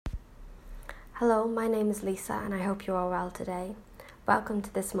Hello, my name is Lisa and I hope you are well today. Welcome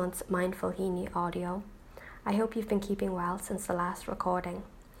to this month's Mindful Heaney audio. I hope you've been keeping well since the last recording.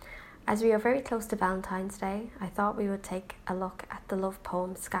 As we are very close to Valentine's Day, I thought we would take a look at the love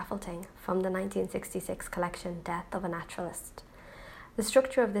poem Scaffolding from the 1966 collection Death of a Naturalist. The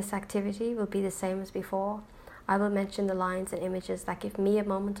structure of this activity will be the same as before. I will mention the lines and images that give me a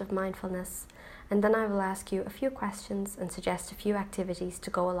moment of mindfulness, and then I will ask you a few questions and suggest a few activities to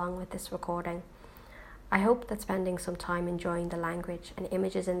go along with this recording. I hope that spending some time enjoying the language and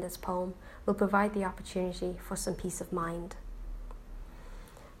images in this poem will provide the opportunity for some peace of mind.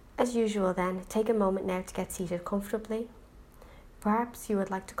 As usual then, take a moment now to get seated comfortably. Perhaps you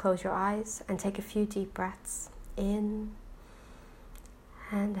would like to close your eyes and take a few deep breaths in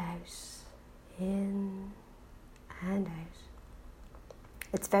and out, in and out.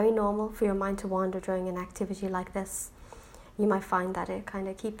 It's very normal for your mind to wander during an activity like this. You might find that it kind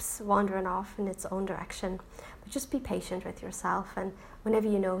of keeps wandering off in its own direction, but just be patient with yourself, and whenever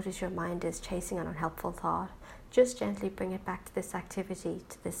you notice your mind is chasing an unhelpful thought, just gently bring it back to this activity,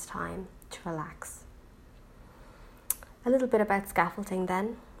 to this time to relax. A little bit about Scaffolding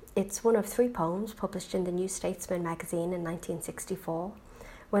then. It's one of 3 poems published in the New Statesman magazine in 1964.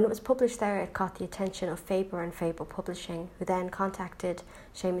 When it was published there, it caught the attention of Faber and Faber Publishing, who then contacted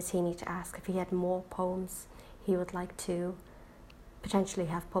Seamus Heaney to ask if he had more poems he would like to potentially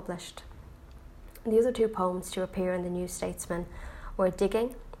have published. The other 2 poems to appear in the New Statesman were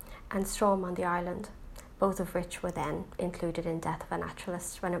Digging and Storm on the Island, both of which were then included in Death of a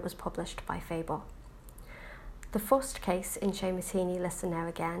Naturalist when it was published by Faber. The first case in Seamus Heaney Listen Now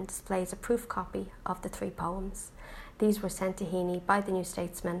Again displays a proof copy of the 3 poems. These were sent to Heaney by the New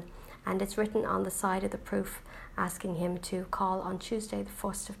Statesman, and it's written on the side of the proof asking him to call on Tuesday the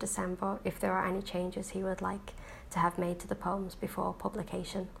 1st of December if there are any changes he would like to have made to the poems before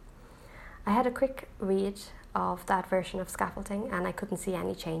publication. I had a quick read of that version of Scaffolding and I couldn't see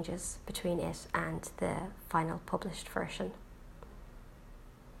any changes between it and the final published version.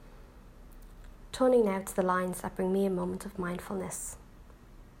 Turning now to the lines that bring me a moment of mindfulness.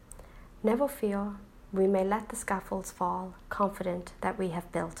 Never fear, we may let the scaffolds fall, confident that we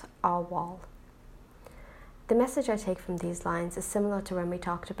have built our wall. The message I take from these lines is similar to when we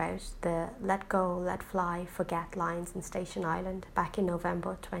talked about the let go, let fly, forget lines in Station Island back in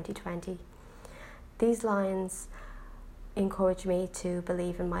November 2020. These lines encourage me to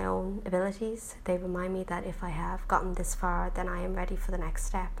believe in my own abilities. They remind me that if I have gotten this far, then I am ready for the next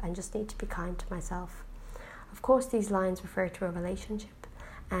step and just need to be kind to myself. Of course, these lines refer to a relationship,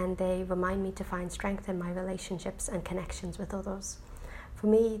 and they remind me to find strength in my relationships and connections with others. For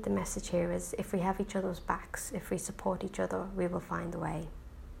me, the message here is if we have each other's backs, if we support each other, we will find the way.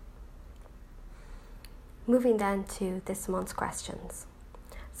 Moving then to this month's questions.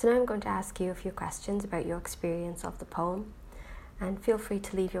 So now I'm going to ask you a few questions about your experience of the poem, and feel free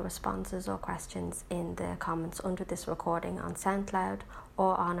to leave your responses or questions in the comments under this recording on SoundCloud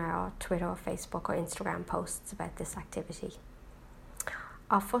or on our Twitter, Facebook or Instagram posts about this activity.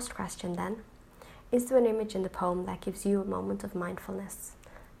 Our first question then, is there an image in the poem that gives you a moment of mindfulness?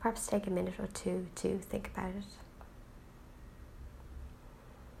 Perhaps take a minute or 2 to think about it.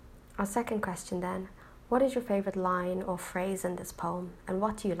 Our second question then, what is your favourite line or phrase in this poem and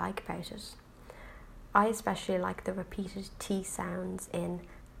what do you like about it? I especially like the repeated T sounds in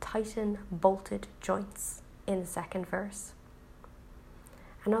tighten bolted joints in the second verse.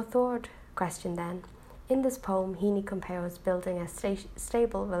 And our third question then, in this poem Heaney compares building a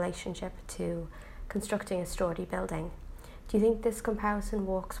stable relationship to constructing a sturdy building. Do you think this comparison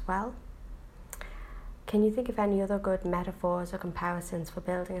works well? Can you think of any other good metaphors or comparisons for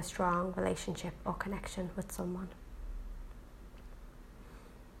building a strong relationship or connection with someone?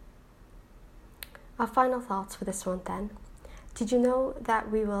 Our final thoughts for this month then. Did you know that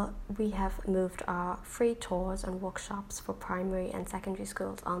we have moved our free tours and workshops for primary and secondary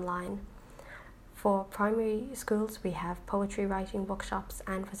schools online? For primary schools we have poetry writing workshops,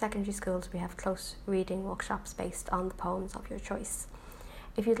 and for secondary schools we have close reading workshops based on the poems of your choice.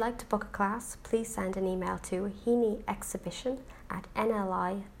 If you'd like to book a class, please send an email to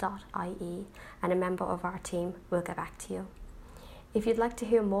heaneyexhibition@nli.ie and a member of our team will get back to you. If you'd like to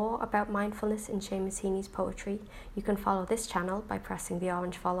hear more about mindfulness in Seamus Heaney's poetry, you can follow this channel by pressing the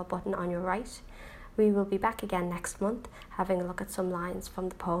orange follow button on your right. We will be back again next month, having a look at some lines from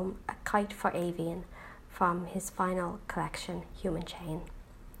the poem A Kite for Avian from his final collection, Human Chain.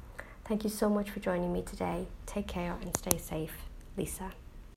 Thank you so much for joining me today. Take care and stay safe. Lisa.